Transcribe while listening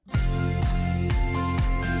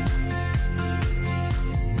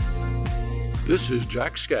This is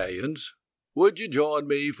Jack Scallions. Would you join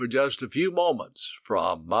me for just a few moments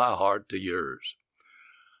from my heart to yours?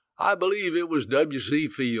 I believe it was W.C.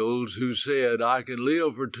 Fields who said, "I can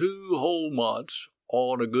live for 2 whole months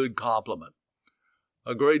on a good compliment."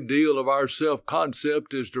 A great deal of our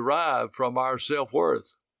self-concept is derived from our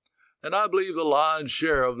self-worth, and I believe the lion's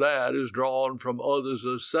share of that is drawn from others'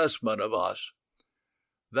 assessment of us.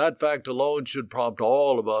 That fact alone should prompt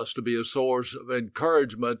all of us to be a source of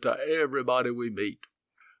encouragement to everybody we meet.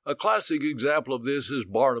 A classic example of this is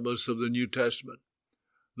Barnabas of the New Testament.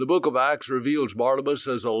 The book of Acts reveals Barnabas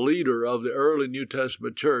as a leader of the early New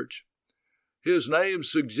Testament church. His name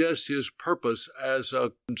suggests his purpose as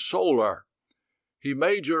a consoler. He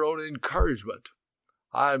majored on encouragement.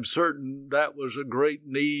 I am certain that was a great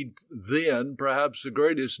need then, perhaps the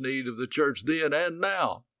greatest need of the church then and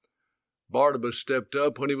now. Barnabas stepped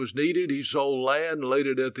up when he was needed. He sold land, laid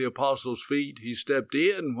it at the apostles' feet. He stepped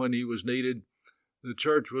in when he was needed. The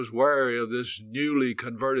church was wary of this newly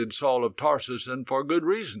converted Saul of Tarsus, and for good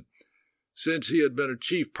reason, since he had been a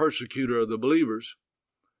chief persecutor of the believers.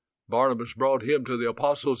 Barnabas brought him to the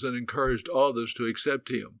apostles and encouraged others to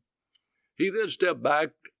accept him. He then stepped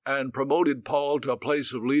back and promoted Paul to a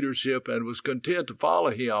place of leadership and was content to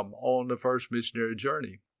follow him on the first missionary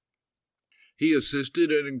journey. He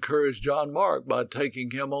assisted and encouraged John Mark by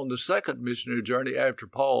taking him on the second missionary journey after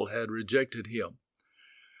Paul had rejected him.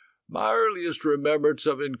 My earliest remembrance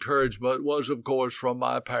of encouragement was, of course, from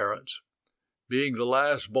my parents. Being the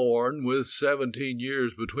last born, with 17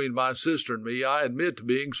 years between my sister and me, I admit to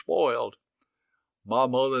being spoiled. My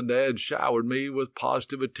mother and dad showered me with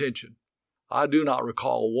positive attention. I do not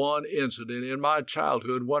recall one incident in my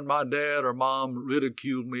childhood when my dad or mom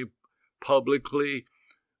ridiculed me publicly,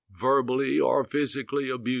 verbally, or physically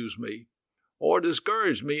abused me, or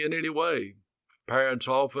discouraged me in any way. Parents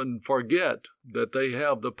often forget that they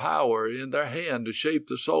have the power in their hand to shape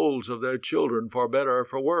the souls of their children for better or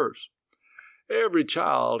for worse. Every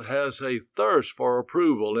child has a thirst for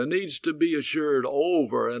approval and needs to be assured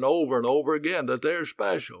over and over and over again that they're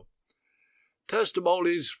special.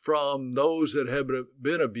 Testimonies from those that have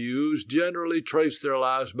been abused generally trace their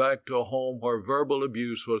lives back to a home where verbal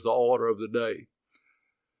abuse was the order of the day.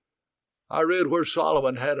 I read where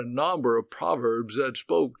Solomon had a number of proverbs that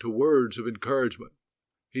spoke to words of encouragement.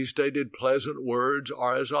 He stated pleasant words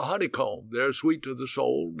are as a honeycomb. They're sweet to the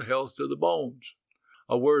soul and health to the bones.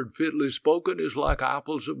 A word fitly spoken is like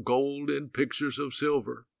apples of gold in pictures of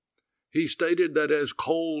silver. He stated that as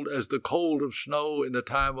cold as the cold of snow in the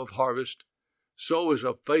time of harvest, so is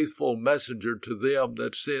a faithful messenger to them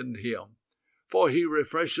that send him, for he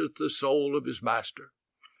refresheth the soul of his master.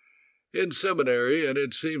 In seminary, and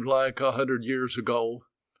it seems like 100 years ago,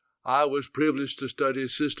 I was privileged to study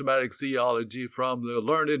systematic theology from the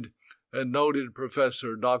learned and noted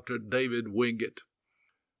professor Dr. David Wingate.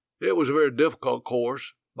 It was a very difficult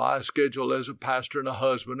course. My schedule as a pastor and a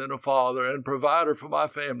husband and a father and provider for my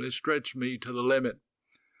family stretched me to the limit.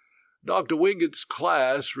 Dr. Wingate's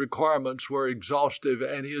class requirements were exhaustive,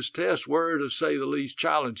 and his tests were, to say the least,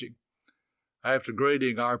 challenging. After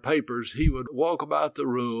grading our papers, he would walk about the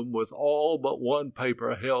room with all but one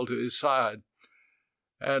paper held to his side,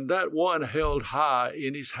 and that one held high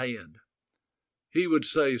in his hand. He would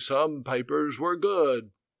say some papers were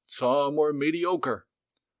good, some were mediocre,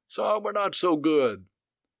 some were not so good,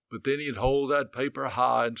 but then he'd hold that paper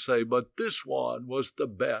high and say, "But this one was the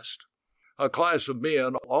best." A class of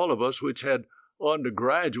men, all of us which had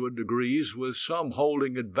undergraduate degrees, with some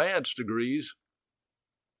holding advanced degrees,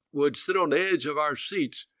 would sit on the edge of our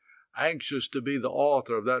seats, anxious to be the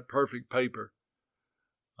author of that perfect paper.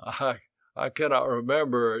 I cannot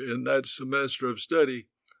remember in that semester of study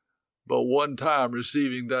but one time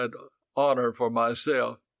receiving that honor for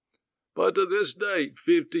myself. But to this date,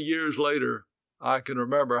 50 years later, I can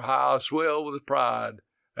remember how I swelled with pride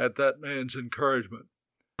at that man's encouragement.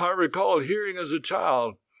 I recall hearing as a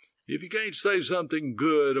child, "If you can't say something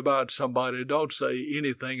good about somebody, don't say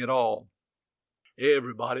anything at all."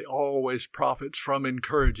 Everybody always profits from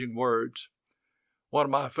encouraging words. One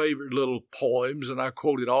of my favorite little poems, and I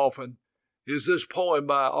quote it often, is this poem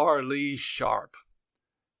by R. Lee Sharp.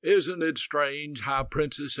 "Isn't it strange how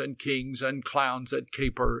princes and kings and clowns that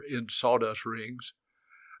caper in sawdust rings,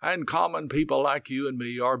 and common people like you and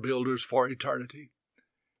me are builders for eternity?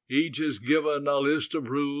 Each is given a list of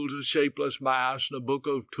rules, a shapeless mass, and a book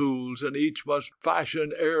of tools, and each must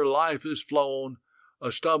fashion ere life is flown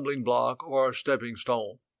a stumbling block or a stepping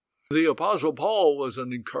stone." The Apostle Paul was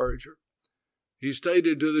an encourager. He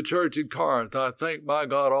stated to the church at Corinth, "I thank my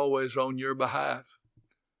God always on your behalf."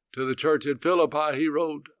 To the church at Philippi he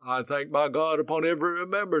wrote, "I thank my God upon every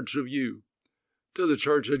remembrance of you." To the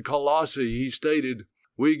church at Colossae, he stated,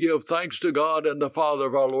 "We give thanks to God and the Father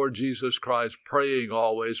of our Lord Jesus Christ, praying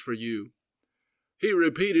always for you." He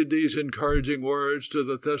repeated these encouraging words to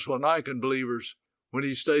the Thessalonican believers when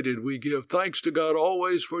he stated, "We give thanks to God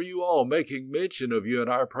always for you all, making mention of you in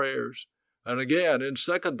our prayers." And again in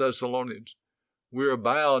 2 Thessalonians, "We are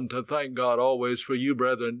bound to thank God always for you,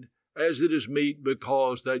 brethren, as it is meet,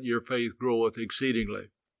 because that your faith groweth exceedingly."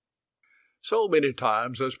 So many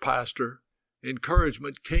times as pastor,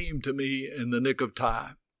 encouragement came to me in the nick of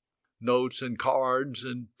time. Notes and cards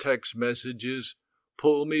and text messages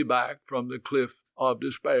pulled me back from the cliff of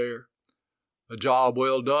despair. A job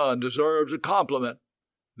well done deserves a compliment.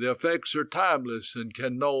 The effects are timeless and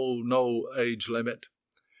can know no age limit.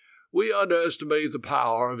 We underestimate the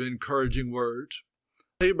power of encouraging words.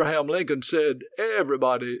 Abraham Lincoln said,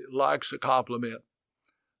 "Everybody likes a compliment."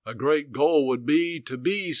 A great goal would be to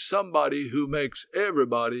be somebody who makes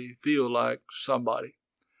everybody feel like somebody.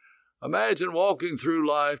 Imagine walking through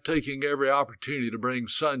life taking every opportunity to bring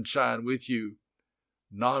sunshine with you.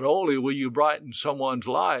 Not only will you brighten someone's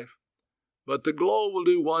life, but the glow will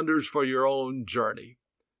do wonders for your own journey.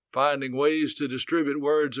 Finding ways to distribute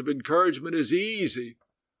words of encouragement is easy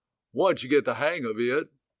once you get the hang of it.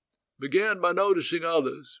 Begin by noticing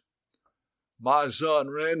others. My son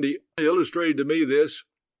Randy illustrated to me this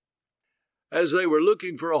as they were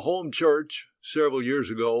looking for a home church several years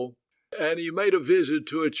ago, and he made a visit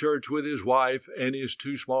to a church with his wife and his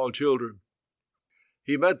 2 small children.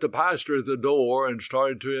 He met the pastor at the door and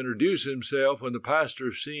started to introduce himself when the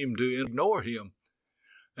pastor seemed to ignore him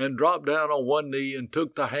and dropped down on one knee and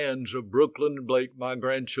took the hands of Brooklyn and Blake, my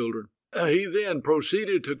grandchildren. He then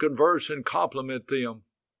proceeded to converse and compliment them.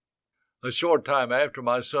 A short time after,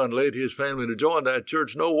 my son led his family to join that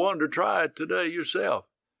church. No wonder, try it today yourself.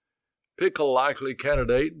 Pick a likely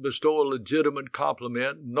candidate, bestow a legitimate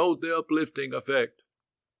compliment, note the uplifting effect.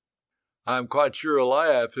 I am quite sure a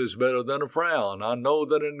laugh is better than a frown. I know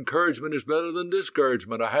that an encouragement is better than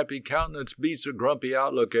discouragement. A happy countenance beats a grumpy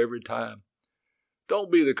outlook every time.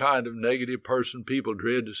 Don't be the kind of negative person people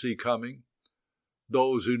dread to see coming.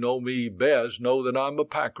 Those who know me best know that I'm a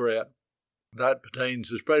pack rat. That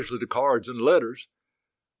pertains especially to cards and letters.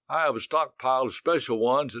 I have a stockpile of special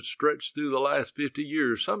ones that stretch through the last 50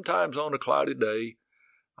 years. Sometimes on a cloudy day,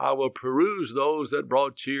 I will peruse those that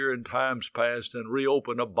brought cheer in times past and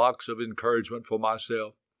reopen a box of encouragement for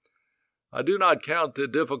myself. I do not count the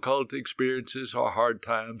difficult experiences or hard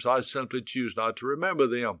times. I simply choose not to remember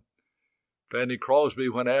them. Fanny Crosby,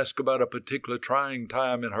 when asked about a particular trying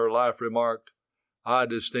time in her life, remarked, "I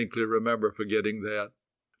distinctly remember forgetting that."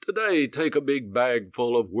 Today, take a big bag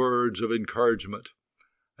full of words of encouragement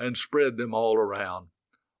and spread them all around.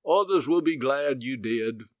 Others will be glad you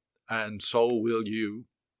did, and so will you.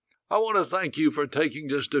 I want to thank you for taking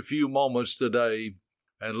just a few moments today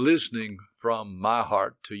and listening from my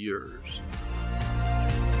heart to yours.